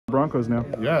Broncos now.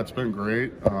 Yeah, it's been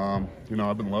great. You know,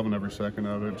 I've been loving every second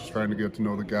of it, just trying to get to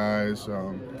know the guys,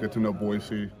 get to know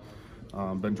Boise.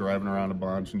 Been driving around a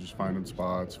bunch and just finding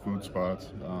spots, food spots,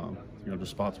 you know,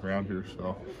 just spots around here.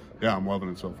 So, yeah, I'm loving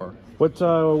it so far. What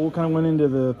kind of went into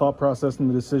the thought process and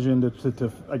the decision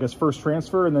to I guess, first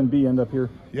transfer and then B, end up here?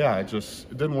 Yeah, it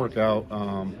didn't work out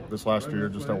this last year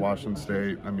just at Washington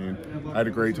State. I mean, I had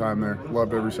a great time there,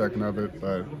 loved every second of it,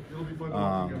 but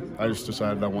I just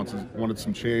decided I wanted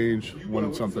some change,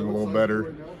 wanted something a little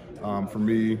better for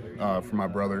me, for my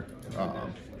brother,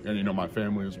 and, you know, my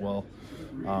family as well.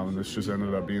 And this just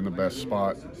ended up being the best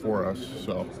spot for us.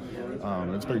 So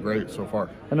it's been great so far.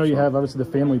 I know you have, obviously,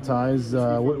 the family ties.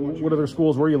 What other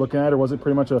schools were you looking at, or was it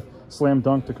pretty much a slam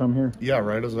dunk to come here? Yeah,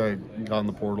 right as I got in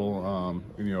the portal,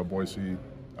 and, you know, Boise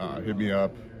hit me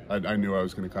up. I knew I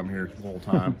was going to come here the whole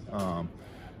time.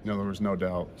 You know, there was no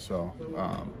doubt. So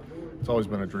it's always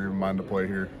been a dream of mine to play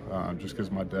here, just because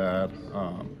my dad.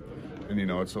 And, you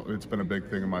know, it's been a big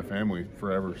thing in my family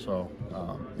forever. So,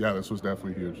 yeah, this was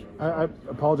definitely huge. I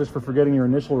apologize for forgetting your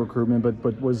initial recruitment,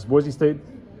 but was Boise State,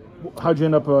 how'd you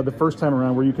end up the first time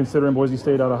around? Were you considering Boise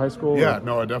State out of high school? Yeah,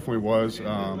 no, I definitely was.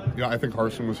 Yeah, I think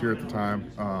Harsin was here at the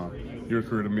time. He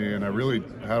recruited me, and I really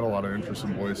had a lot of interest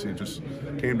in Boise. It just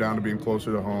came down to being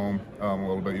closer to home a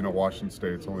little bit. You know, Washington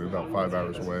State's only about 5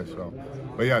 hours away. So,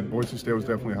 but yeah, Boise State was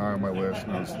definitely high on my list,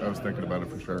 and I was thinking about it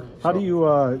for sure. How do you,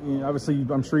 obviously,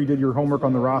 I'm sure you did your homework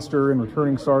on the roster and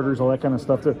returning starters, all that kind of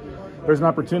stuff. There's an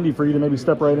opportunity for you to maybe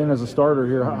step right in as a starter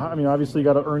here. I mean, obviously, you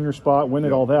got to earn your spot, win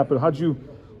it, all that. But how'd you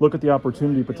look at the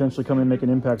opportunity to potentially come in and make an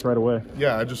impact right away?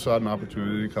 Yeah, I just saw an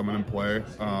opportunity to come in and play.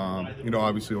 You know,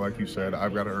 obviously, like you said,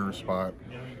 I've got to earn a spot.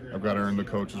 I've got to earn the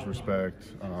coach's respect,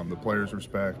 the players'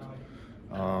 respect,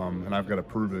 and I've got to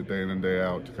prove it day in and day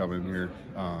out to come in here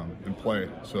and play.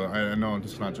 So I know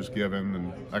it's not just given,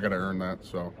 and I got to earn that.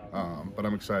 So, but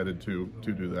I'm excited to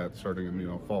do that starting in, you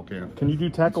know, fall camp. Can you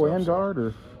do tackle and guard,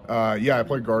 or? Yeah, I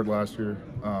played guard last year.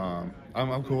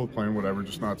 I'm cool with playing whatever,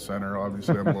 just not center.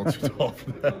 Obviously, I'm a little too tall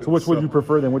for that. So which would you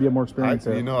prefer then? What do you have more experience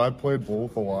at? You know, I played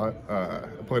both a lot. I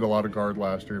played a lot of guard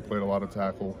last year, played a lot of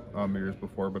tackle the years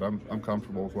before, but I'm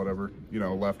comfortable with whatever, you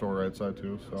know, left or right side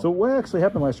too. So what actually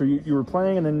happened last year? You were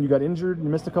playing and then you got injured, you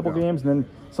missed a couple games, and then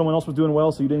someone else was doing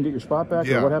well, so you didn't get your spot back,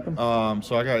 or what happened?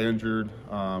 So I got injured,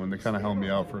 and they kind of held me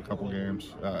out for a couple games.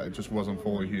 It just wasn't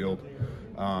fully healed.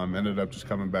 Ended up just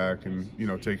coming back and, you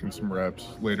know, taking some reps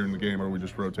later in the game where we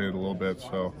just rotated a little bit.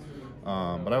 So,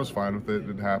 but I was fine with it.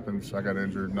 It happens. I got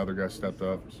injured. Another guy stepped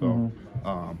up. So,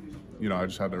 you know, I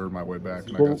just had to earn my way back,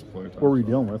 and I got some play time. What were you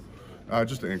dealing with?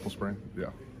 Just an ankle sprain. Yeah.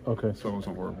 Okay. So it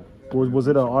wasn't horrible. Was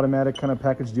it an automatic kind of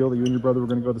package deal that you and your brother were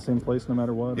going to go to the same place no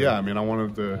matter what? Yeah, I mean, I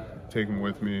wanted to take him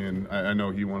with me, and I know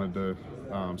he wanted to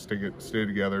stay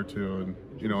together too, and,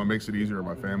 you know, it makes it easier on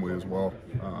my family as well.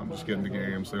 Just getting to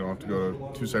games, they don't have to go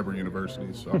to 2 separate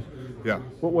universities. So, yeah.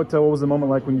 What was the moment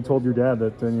like when you told your dad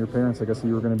that and your parents, I guess, that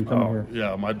you were going to be coming here?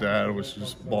 Yeah, my dad was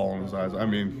just bawling his eyes. I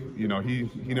mean, you know, he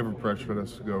never pressured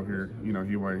us to go here. You know,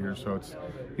 he went here, so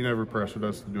he never pressured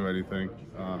us to do anything.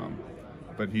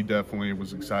 But he definitely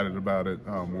was excited about it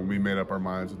when we made up our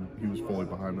minds, and he was fully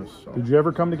behind us. So. Did you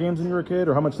ever come to games when you were a kid,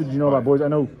 or how much did you know about Boise? I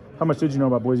know, how much did you know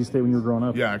about Boise State when you were growing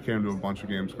up? Yeah, I came to a bunch of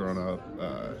games growing up.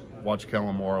 Watched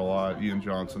Kellen Moore a lot, Ian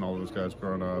Johnson, all those guys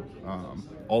growing up.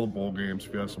 All the bowl games,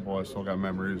 Fiesta Bowl, I still got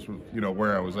memories of, you know,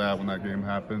 where I was at when that game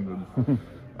happened. And,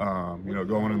 you know,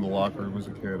 going in the locker room as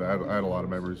a kid, I had a lot of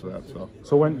memories of that.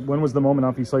 So when was the moment,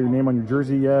 if you saw your name on your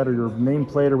jersey yet, or your name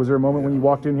plate, or was there a moment when you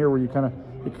walked in here where you kind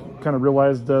of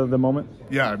realized the moment?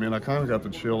 Yeah, I mean, I kind of got the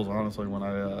chills, honestly, when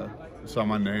I saw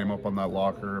my name up on that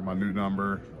locker, my new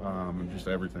number, and just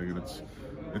everything. And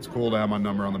it's cool to have my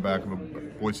number on the back of a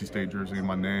Boise State jersey and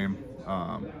my name.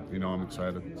 You know, I'm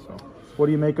excited. So, what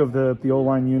do you make of the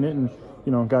O-line unit? And,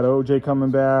 you know, got OJ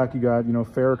coming back, you got, you know,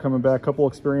 Fair coming back, a couple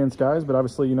experienced guys, but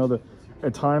obviously, you know,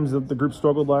 at times the group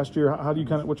struggled last year. How do you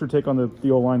what's your take on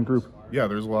the O-line group? Yeah,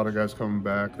 there's a lot of guys coming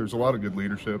back. There's a lot of good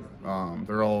leadership.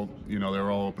 They're all, you know, they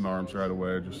were all open arms right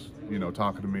away, just, you know,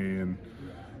 talking to me and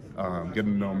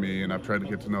getting to know me, and I've tried to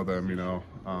get to know them, you know.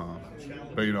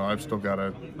 But, you know, I've still got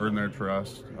to earn their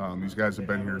trust. These guys have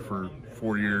been here for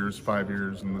 4 years, 5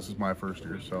 years, and this is my first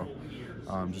year, so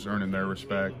just earning their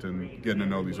respect and getting to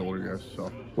know these older guys. So,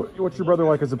 what's your brother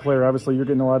like as a player? Obviously, you're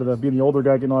getting a lot of being the older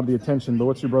guy, getting a lot of the attention. But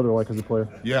what's your brother like as a player?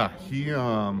 Yeah, he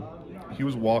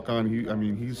was a walk-on.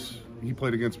 He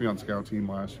played against me on scout team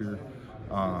last year.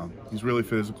 He's really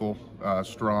physical,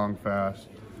 strong, fast.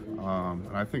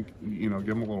 And I think, you know,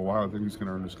 give him a little while. I think he's going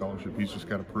to earn a scholarship. He's just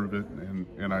got to prove it,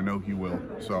 and I know he will.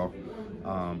 So,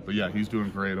 but yeah, he's doing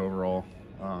great overall.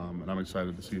 and I'm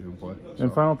excited to see him play. So.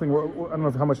 And final thing, I don't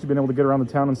know how much you've been able to get around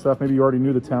the town and stuff. Maybe you already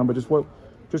knew the town, but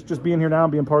just being here now,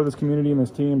 being part of this community and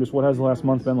this team, just what has the last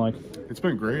month been like? It's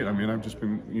been great. I mean, I've just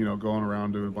been, going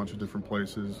around to a bunch of different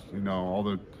places. All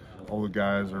the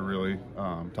guys are really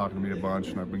talking to me a bunch,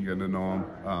 and I've been getting to know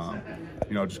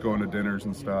them. Just going to dinners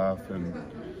and stuff, and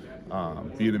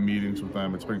being in meetings with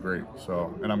them. It's been great.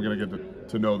 So, and I'm going to get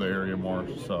to know the area more.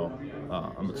 So,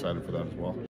 I'm excited for that as well.